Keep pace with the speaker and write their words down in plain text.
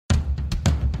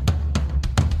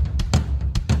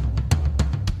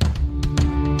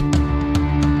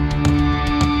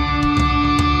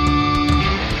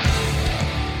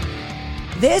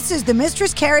This is the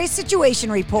Mistress Carrie Situation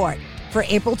Report for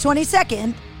April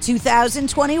 22nd,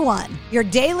 2021. Your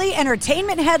daily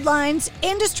entertainment headlines,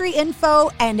 industry info,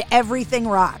 and everything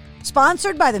rock.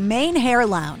 Sponsored by the Maine Hair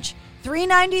Lounge,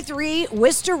 393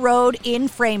 Worcester Road in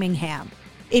Framingham.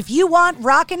 If you want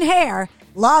rockin' hair,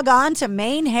 log on to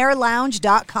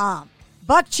mainhairlounge.com.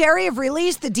 Buck Cherry have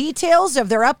released the details of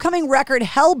their upcoming record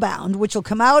Hellbound, which will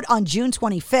come out on June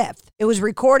 25th. It was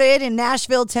recorded in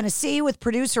Nashville, Tennessee with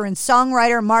producer and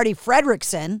songwriter Marty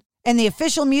Fredrickson, and the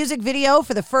official music video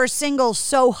for the first single,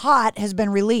 So Hot, has been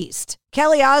released.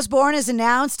 Kelly Osbourne has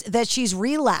announced that she's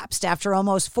relapsed after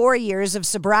almost 4 years of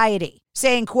sobriety,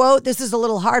 saying, quote, "This is a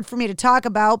little hard for me to talk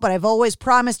about, but I've always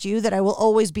promised you that I will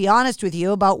always be honest with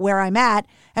you about where I'm at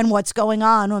and what's going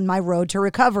on my road to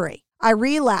recovery. I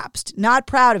relapsed, not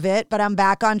proud of it, but I'm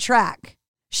back on track."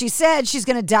 She said she's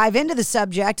going to dive into the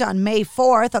subject on May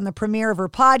 4th on the premiere of her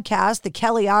podcast, The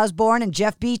Kelly Osbourne and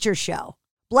Jeff Beecher Show.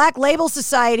 Black Label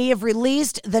Society have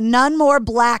released the None More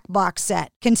Black box set,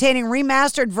 containing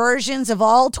remastered versions of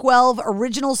all 12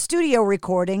 original studio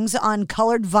recordings on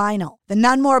colored vinyl. The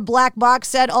None More Black box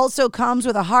set also comes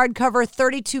with a hardcover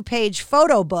 32-page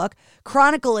photo book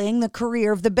chronicling the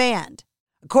career of the band.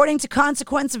 According to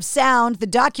Consequence of Sound, the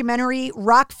documentary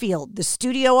Rockfield, the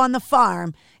Studio on the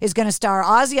Farm, is going to star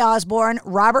Ozzy Osbourne,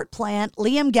 Robert Plant,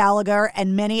 Liam Gallagher,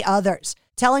 and many others,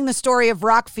 telling the story of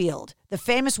Rockfield, the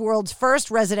famous world's first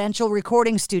residential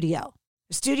recording studio.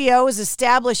 The studio was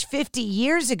established 50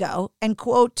 years ago and,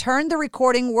 quote, turned the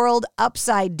recording world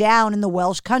upside down in the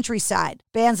Welsh countryside.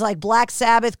 Bands like Black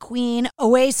Sabbath, Queen,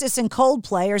 Oasis, and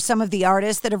Coldplay are some of the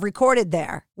artists that have recorded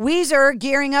there. Weezer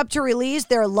gearing up to release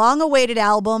their long-awaited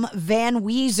album, Van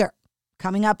Weezer,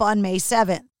 coming up on May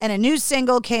 7th. And a new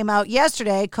single came out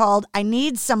yesterday called I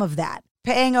Need Some of That,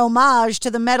 paying homage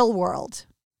to the metal world.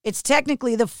 It's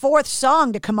technically the fourth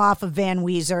song to come off of Van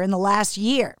Weezer in the last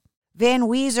year. Van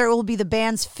Weezer will be the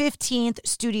band's 15th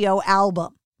studio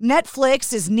album.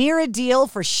 Netflix is near a deal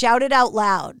for Shout It Out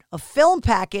Loud, a film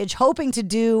package hoping to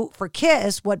do for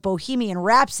Kiss what Bohemian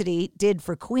Rhapsody did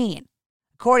for Queen.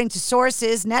 According to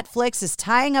sources, Netflix is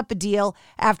tying up a deal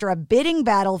after a bidding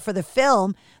battle for the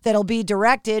film that'll be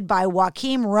directed by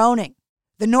Joachim Ronning,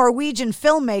 the Norwegian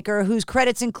filmmaker whose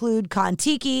credits include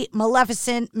Kon-Tiki,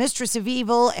 Maleficent, Mistress of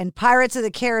Evil, and Pirates of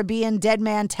the Caribbean Dead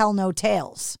Man Tell No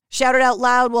Tales. Shout It Out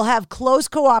Loud will have close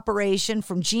cooperation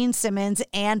from Gene Simmons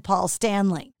and Paul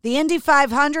Stanley. The Indy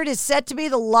 500 is set to be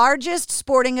the largest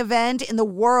sporting event in the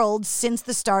world since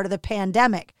the start of the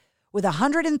pandemic, with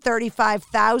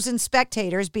 135,000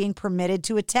 spectators being permitted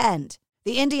to attend.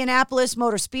 The Indianapolis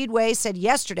Motor Speedway said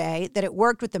yesterday that it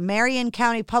worked with the Marion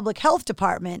County Public Health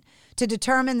Department to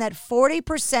determine that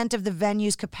 40% of the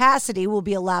venue's capacity will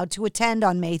be allowed to attend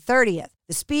on May 30th.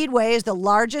 The Speedway is the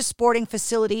largest sporting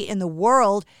facility in the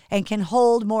world and can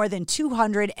hold more than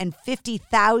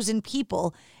 250,000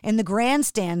 people in the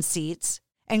grandstand seats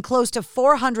and close to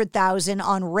 400,000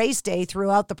 on race day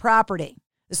throughout the property.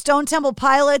 The Stone Temple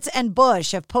Pilots and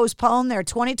Bush have postponed their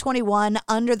 2021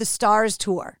 Under the Stars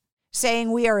tour,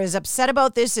 saying we are as upset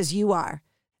about this as you are.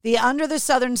 The Under the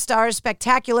Southern Stars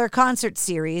Spectacular Concert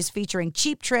Series featuring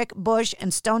Cheap Trick, Bush,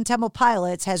 and Stone Temple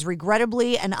Pilots has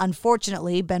regrettably and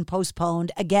unfortunately been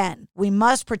postponed again. We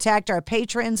must protect our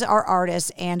patrons, our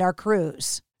artists, and our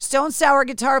crews. Stone Sour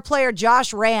guitar player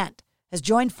Josh Rand has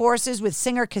joined forces with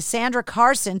singer Cassandra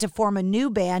Carson to form a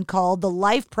new band called The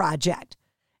Life Project.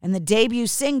 And the debut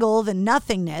single, The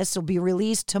Nothingness, will be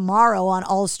released tomorrow on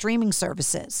all streaming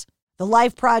services. The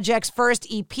Life Project's first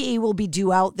EP will be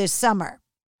due out this summer.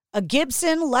 A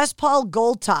Gibson Les Paul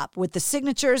Gold Top with the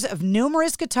signatures of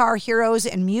numerous guitar heroes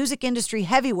and music industry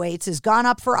heavyweights has gone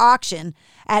up for auction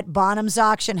at Bonham's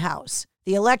Auction House.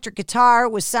 The electric guitar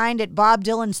was signed at Bob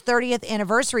Dylan's 30th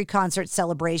anniversary concert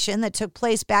celebration that took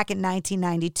place back in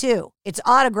 1992. It's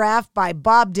autographed by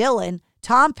Bob Dylan,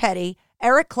 Tom Petty,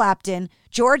 Eric Clapton,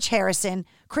 George Harrison,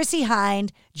 Chrissie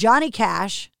Hynde, Johnny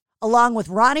Cash, along with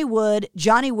Ronnie Wood,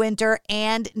 Johnny Winter,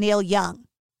 and Neil Young.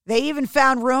 They even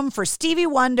found room for Stevie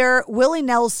Wonder, Willie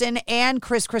Nelson, and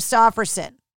Chris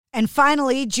Christopherson. And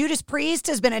finally, Judas Priest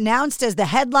has been announced as the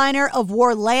headliner of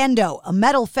Warlando, a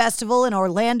metal festival in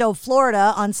Orlando,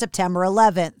 Florida on September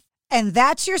 11th. And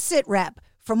that's your Sit Rep.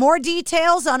 For more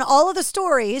details on all of the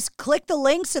stories, click the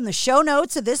links in the show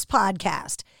notes of this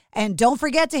podcast. And don't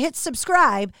forget to hit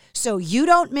subscribe so you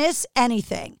don't miss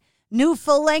anything. New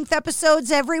full-length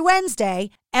episodes every Wednesday.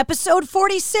 Episode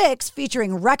 46,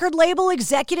 featuring record label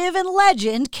executive and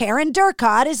legend Karen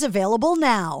Durkot, is available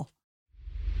now.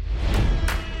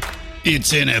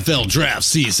 It's NFL draft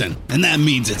season, and that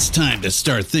means it's time to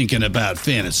start thinking about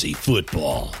fantasy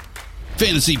football.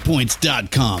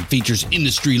 FantasyPoints.com features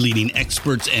industry-leading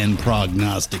experts and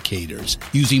prognosticators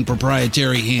using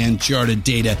proprietary hand-charted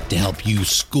data to help you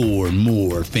score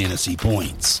more fantasy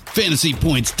points.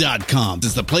 FantasyPoints.com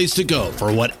is the place to go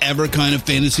for whatever kind of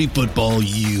fantasy football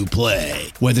you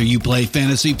play. Whether you play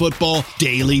fantasy football,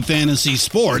 daily fantasy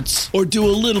sports, or do a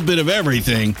little bit of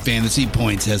everything, Fantasy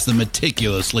Points has the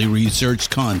meticulously researched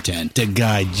content to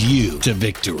guide you to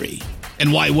victory.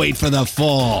 And why wait for the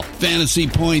fall? Fantasy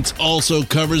Points also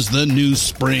covers the new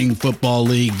spring football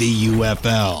league, the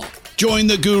UFL. Join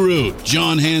the guru,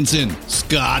 John Hansen,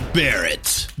 Scott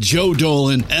Barrett, Joe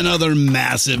Dolan, and other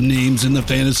massive names in the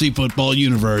fantasy football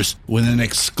universe with an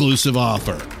exclusive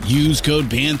offer. Use code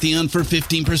Pantheon for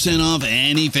 15% off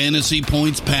any Fantasy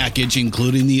Points package,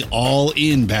 including the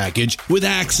all-in package, with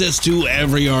access to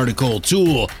every article,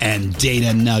 tool, and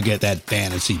data nugget that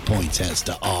Fantasy Points has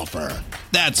to offer.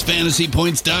 That's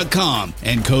FantasyPoints.com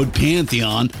and code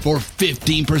Pantheon for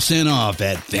 15% off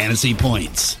at Fantasy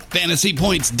Points.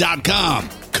 FantasyPoints.com,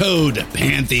 code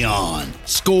Pantheon.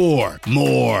 Score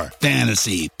more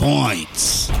fantasy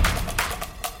points.